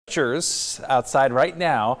Temperatures outside right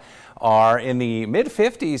now are in the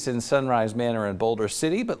mid-50s in Sunrise Manor and Boulder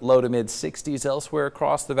City, but low to mid-60s elsewhere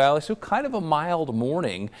across the valley. So kind of a mild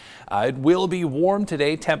morning. It will be warm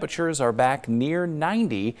today. Temperatures are back near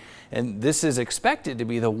 90, and this is expected to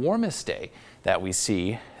be the warmest day that we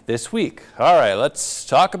see this week. All right, let's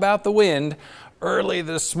talk about the wind. Early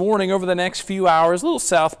this morning, over the next few hours, a little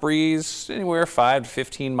south breeze, anywhere 5 to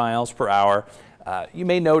 15 miles per hour. You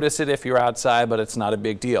may notice it if you're outside, but it's not a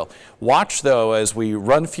big deal. Watch, though, as we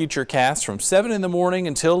run futurecasts from 7 in the morning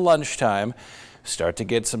until lunchtime. Start to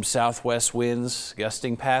get some southwest winds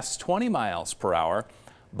gusting past 20 miles per hour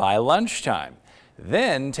by lunchtime.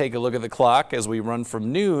 Then take a look at the clock as we run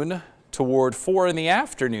from noon toward 4 in the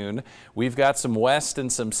afternoon. We've got some west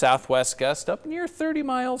and some southwest gusts up near 30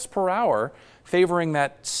 miles per hour, favoring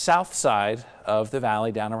that south side of the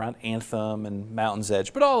valley down around Anthem and Mountain's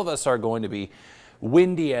Edge. But all of us are going to be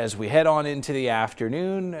windy as we head on into the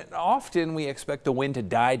afternoon. Often we expect the wind to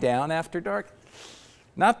die down after dark.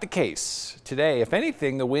 Not the case today. If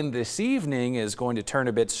anything, the wind this evening is going to turn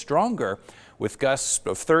a bit stronger with gusts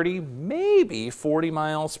of 30, maybe 40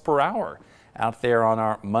 miles per hour out there on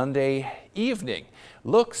our Monday evening.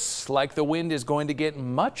 Looks like the wind is going to get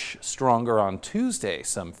much stronger on Tuesday.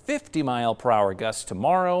 Some 50-mile-per-hour gusts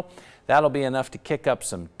tomorrow. That'll be enough to kick up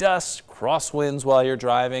some dust, crosswinds while you're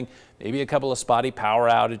driving, maybe a couple of spotty power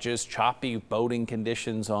outages, choppy boating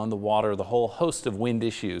conditions on the water, the whole host of wind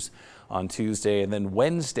issues on Tuesday. And then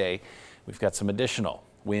Wednesday, we've got some additional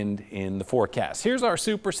wind in the forecast. Here's our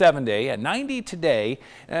Super 7 day at 90 today,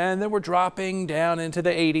 and then we're dropping down into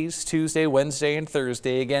the 80s Tuesday, Wednesday, and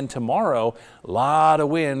Thursday. Again tomorrow, a lot of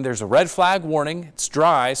wind. There's a red flag warning. It's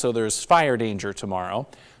dry, so there's fire danger tomorrow.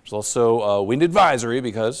 There's also a wind advisory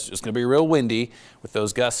because it's going to be real windy with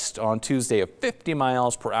those gusts on Tuesday of 50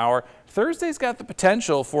 miles per hour. Thursday's got the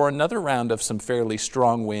potential for another round of some fairly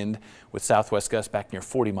strong wind with southwest gusts back near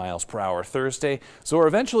 40 miles per hour Thursday. So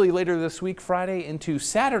eventually later this week, Friday into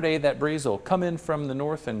Saturday, that breeze will come in from the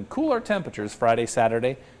north and cooler temperatures Friday,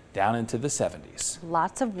 Saturday down into the 70s.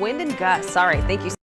 Lots of wind and gusts. All right, thank you.